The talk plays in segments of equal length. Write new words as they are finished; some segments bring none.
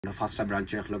আমরা ফার্স্টটা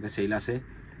ব্রাঞ্চে একলগে সেল আছে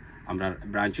আমরা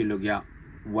ব্রাঞ্চ হইল গিয়া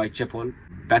Whitechapel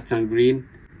ব্যাথনাল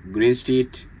green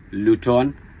street Luton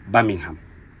Birmingham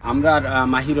আমরা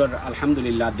মাহিরর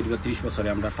আলহামদুলিল্লাহ দীর্ঘ 30 বছরে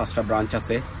আমরা ফার্স্টটা ব্রাঞ্চ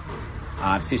আছে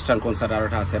আর সিস্টার কনসার্ট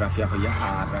আরটা আছে রাফিয়া হইয়া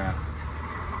আর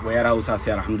ওয়্যার হাউস আছে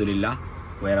আলহামদুলিল্লাহ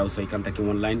ওয়্যার হাউস এখান থেকে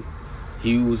অনলাইন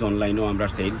হিউজ অনলাইনও আমরা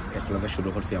সেল একলগে শুরু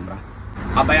করছি আমরা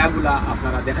আবায়াগুলা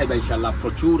আপনারা দেখাইবা ইনশাআল্লাহ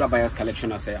প্রচুর আবায়াস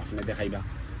কালেকশন আছে আপনারা দেখাইবা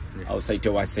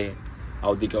আউটসাইডেও আছে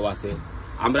আউদিকেও আছে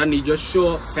আমরা নিজস্ব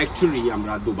ফ্যাক্টরি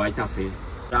আমরা দুবাইতে আছে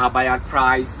আবায়ার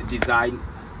প্রাইস ডিজাইন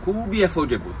খুবই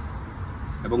অ্যাফোর্ডেবল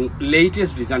এবং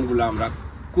লেটেস্ট ডিজাইনগুলো আমরা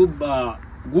খুব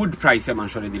গুড প্রাইসে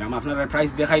মানুষরে দিলাম আপনারা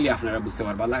প্রাইস দেখাইলে আপনারা বুঝতে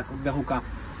পারবা দেখোকা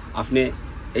আপনি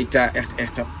এইটা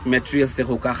একটা ম্যাটেরিয়ালস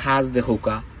দেখোকা খাজ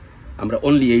দেখোকা আমরা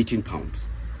অনলি 18 পাউন্ড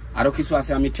আরও কিছু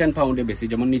আছে আমি 10 পাউন্ডে বেশি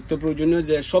যেমন নিত্য প্রয়োজনীয়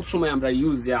যে সব সময় আমরা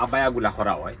ইউজ যে আবায়াগুলা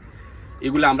করা হয়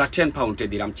এগুলো আমরা 10 পাউন্ডে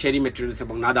দিলাম চেরি ম্যাটেরিয়ালস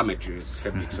এবং নাদা ম্যাটেরিয়ালস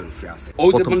ফেব্রিক্সের ফ্রি আছে ও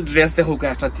যেমন ড্রেস দেখোকা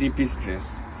একটা 3 পিস ড্রেস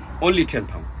অনলি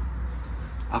 10 পাউন্ড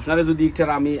আপনারা যদি একটা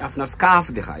আমি আপনার স্কার্ফ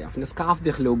দেখাই আপনি স্কার্ফ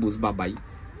দেখলেও বুঝবা ভাই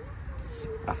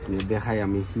আপনি দেখাই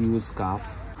আমি huge scarf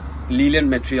linen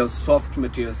materials soft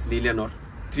materials লিলেনর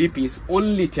 3 piece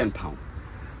only 10 pound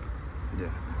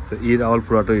So it all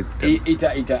পুরাটা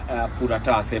এটা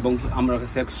পুরাটা আছে এবং আমরা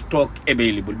কাছে stock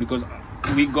available because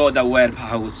we go the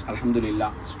warehouse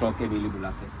alhamdulillah stock available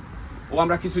আছে ও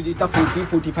আমরা কিছু যেটা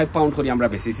 40-45 পাউন্ড করে আমরা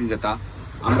বেশিছি যেটা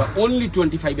আমরা অনলি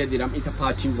 25 এ দিলাম এটা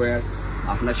পার্টি ওয়্যার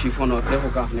আপনার শিফন হতে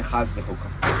হোক আপনি খাস দেখো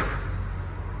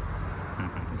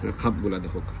খাপগুলা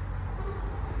দেখো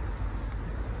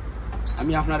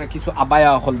আমি আপনারা কিছু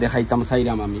আবায়া হল দেখাইতাম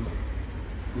সাইরাম আমি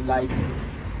লাইক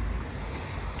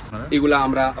এগুলা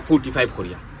আমরা 45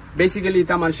 করিয়া বেসিক্যালি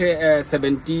এটা মানুষে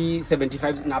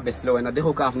 70-75 না বেচলে হয় না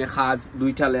দেখো আপনি খাজ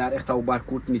দুইটা লেয়ার একটা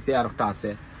ওভারকোট নিচে আর একটা আছে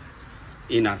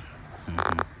ইনার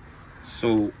সো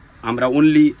আমরা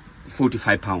অনলি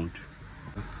 45 পাউন্ড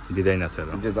ডিজাইন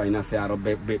আছে আর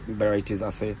ভ্যারাইটিস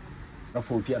আছে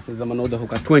 40 আছে যেমন ও দেখো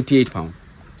 28 পাউন্ড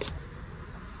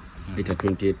এটা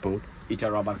 28 পাউন্ড এটা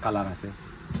রাবার কালার আছে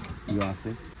ইউ আছে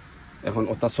এখন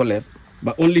ওটা চলে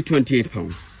বা only 28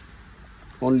 pound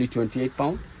only 28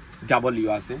 pound double you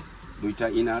আছে দুইটা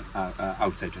ইনার আর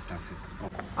আউটসাইডটা আছে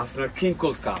আপনার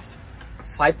ক্রিঙ্কল স্কার্ফ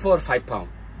 5 for 5 pound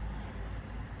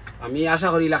আমি আশা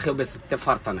করি লাখে বেচতে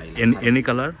পারতা নাই এনি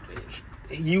কালার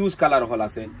ইউজ কালার হল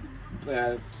আছে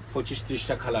 25-30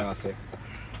 টা কালার আছে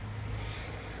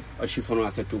আর শিফনও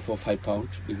আছে 2 for 5 pound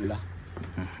এগুলা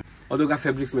ওদুকা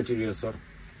ফেব্রিক্স ম্যাটেরিয়ালস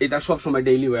এটা সব সময়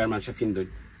ডেইলি ওয়্যার মানুষে ফিনদই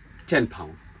 10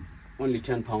 pound only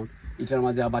 10 pound এটার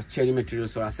মাঝে আবার চেরি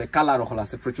ম্যাটেরিয়ালস আছে কালারও হল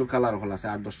আছে প্রচুর কালারও হল আছে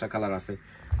 8-10টা কালার আছে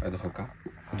দেখো কা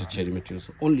এটা cherry materials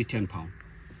only 10 pound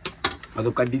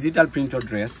আদকা digital printed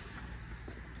dress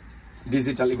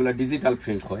digital এগুলা ডিজিটাল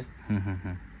প্রিন্ট হয়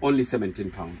অনলি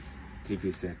 17 পাউন্ড 3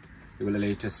 পিস সেট এগুলা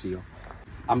লেটেস্ট ইও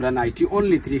আমরা নাইটি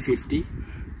অনলি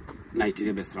 350 নাইটি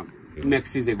রে বেচলাম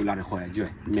ম্যাক্সি যেগুলা রে হয়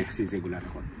জয় ম্যাক্সি যেগুলা রে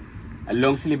হয় আর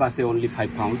লং স্লিভ আছে অনলি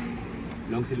 5 পাউন্ড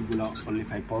লং স্লিভ গুলা only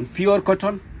 5 pound pure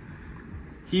cotton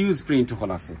huge print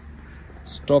হল আছে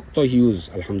স্টক তো হিউজ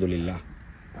আলহামদুলিল্লাহ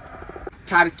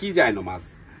টার্কি যায় নমাজ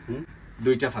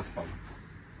দুইটা ফার্স্ট পাউন্ড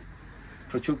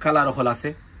প্রচুর কালার হল আছে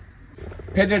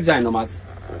ফেডেড যায় নমাজ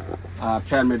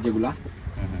ট্রায়ারমেট যেগুলা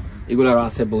এগুলারও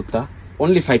আছে বহুতটা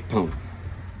অনলি 5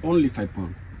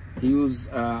 পাউন্ড হিউজ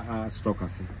স্টক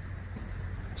আছে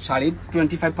শাড়ি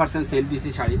 25% সেল দিছি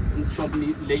শাড়ি সব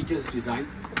লেটেস্ট ডিজাইন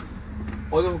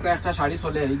ওই একটা শাড়ি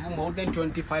চলে মোর দেন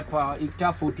 25 এটা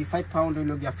 45 পাউন্ড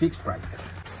হইল গিয়া ফিক্সড প্রাইস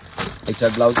এটা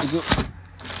ব্লাউজ কি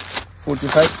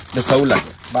 45 দেখাও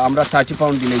লাগে বা আমরা 30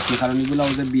 পাউন্ড দিলেছি কারণ এগুলো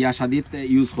ওদের বিয়া শাদিতে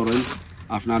ইউজ করেন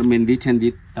আপনার মেহেন্দি ঠেন্দি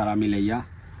তারা মিলাইয়া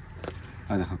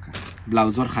দেখো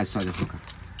ব্লাউজর খাসটা দেখো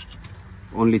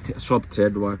অনলি সব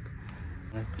থ্রেড ওয়ার্ক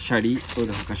শাড়ি ও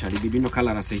দেখো শাড়ি বিভিন্ন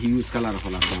কালার আছে হিউজ কালার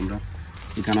হল আছে আমরা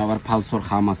এখানে আবার ফালসর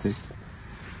খাম আছে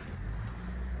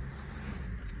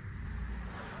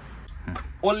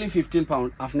only 15 pound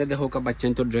आपने देखो का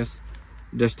बच्चों तो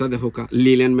ड्रेसটা देखो का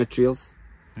लिलेन मटेरियल्स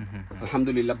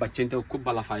আলহামদুলিল্লাহ बच्चों তো খুব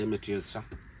ভালো পায় ম্যাটেরিয়ালসটা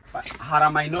হারা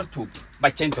মাইনর থুপ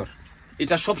बच्चों তো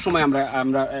এটা সব সময়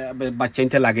আমরা बच्चों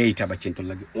তে লাগে এটা बच्चों তো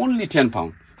লাগে only 10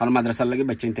 pound কারণ মাদ্রাসার লাগে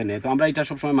बच्चों তে নেই তো আমরা এটা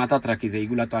সব সময় মাথাত রাখি যে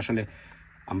এগুলা তো আসলে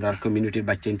আমরা কমিউনিটির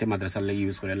बच्चों তে মাদ্রাসার লাগে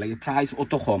ইউজ করে লাগে প্রাইস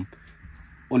অত কম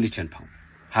only 10 pound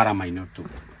হারা মাইনর থুপ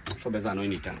সবে জানোই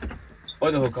নিটা ওই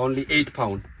দেখো only 8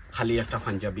 pound খালি একটা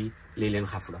পাঞ্জাবি লিলেন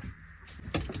খাফড়া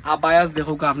আবায়াস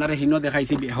দেখো আপনারা হিনো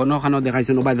দেখাইছি হনখানো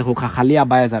দেখাইছেন ওবাই দেখো খালি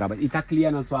আবায়াস আর এটা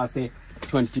ক্লিয়ার আছে আছে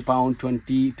 20 পাউন্ড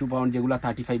 22 পাউন্ড যেগুলা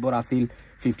 35 এর আছিল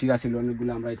 50 এর আছিল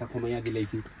অনেকগুলো আমরা এটা কমাইয়া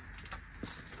দিলাইছি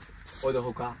ওই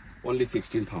দেখো অনলি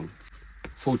 16 পাউন্ড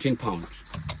 14 পাউন্ড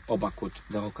ওভারকোট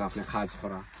দেখো আপনি খাজ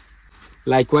করা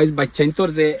লাইকওয়াইজ বাচ্চাইন্তর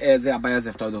যে আবায়া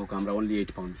যেটা দেখো আমরা অনলি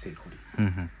 8 পাউন্ড সেল করি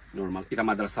নরমাল এটা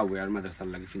মাদ্রাসা ওয়্যার মাদ্রাসার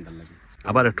লাগি ফিন্দার লাগি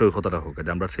আবার একটু কথাটা হোক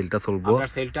যে আমরা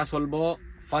সেলটা চলবো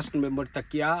 1 November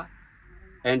Takiya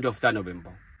end of the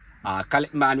November আর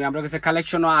মানে আমরা কাছে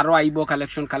কালেকশন আরো আইবো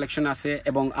কালেকশন আছে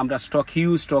এবং আমরা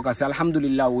হিউজ স্টক আছে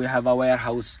আলহামদুলিল্লাহ we have a wire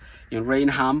house in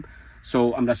রেইনহাম so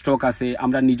আমরা স্টক আছে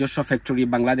আমরা নিজস্ব ফ্যাক্টরি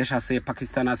বাংলাদেশ আছে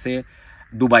পাকিস্তান আছে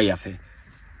দুবাই আছে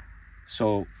সো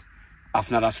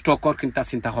আপনারা স্টকর কিনতা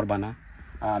চিন্তা করবা না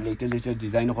লেটেস্ট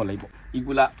ডিজাইন হলাইব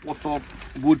এগুলা কত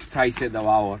গুড প্রাইসে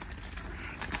দেওয়া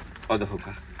ও দেখো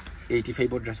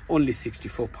 85 dress only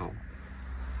 64 pound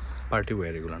party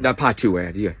wear এগুলো দা party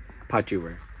wear party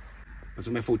wear also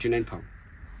my 49 pound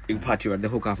এই পার্টি ওয়্যার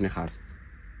দেখো আপনি খাস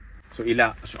সো ইলা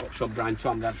সব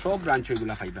ব্রাঞ্চ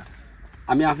এগুলা খাইবা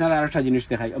আমি আপনার আরেকটা জিনিস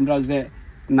দেখাই আমরা যে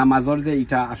নামাজর যে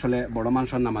এটা আসলে বড়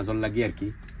মানুষের নামাজর লাগি আর কি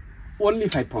অনলি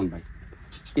 5 পাউন্ড ভাই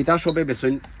এটা সবে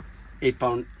বেচেন 8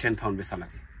 পাউন্ড 10 পাউন্ড বেচা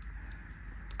লাগে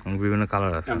বিভিন্ন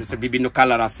কালার আছে বিভিন্ন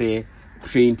কালার আছে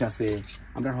প্রিন্ট আছে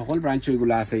আমরা সকল ব্রাঞ্চ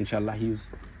এগুলা আছে ইনশাআল্লাহ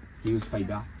হিউজ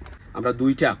ফাইবা আমরা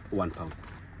দুইটা 1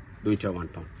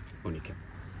 পাউন্ড অনেকে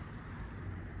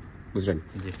বুঝলেন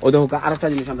ও দেখো আরেকটা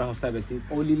জিনিস আমরা সস্তায় বেশি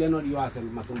ও লিলেনর আছে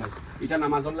মাসুম ভাই এটা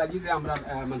নামাজর লাগি যে আমরা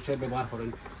মানুষের ব্যবহার করেন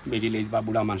মিডিল এজ বা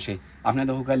বুড়া মানুষে আপনি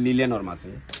দেখো লিলেনর মাসে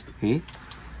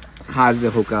খাস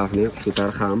দেখো আপনি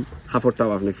সুতার কাপড়টাও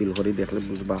আপনি ফিল করে দেখলে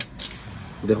বুঝবা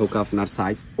দেখো আপনার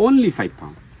সাইজ অনলি 5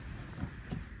 পাউন্ড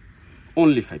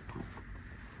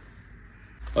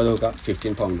ও দেখো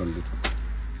 15 পাউন্ড অনলি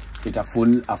এটা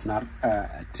ফুল আপনার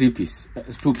 2 পিস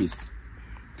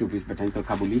বেটাইন তো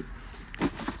কাবুলি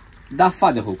দাফা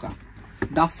দেখো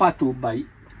দাফা টু বাই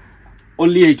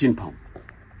অনলি 18 পাউন্ড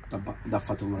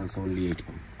দাফা তো মানে অনলি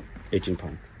 18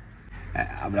 পাউন্ড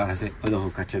আমরা কাছে দেখো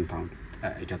 10 পাউন্ড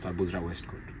এটা তো আর বুজরা ওয়েস্ট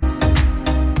কোট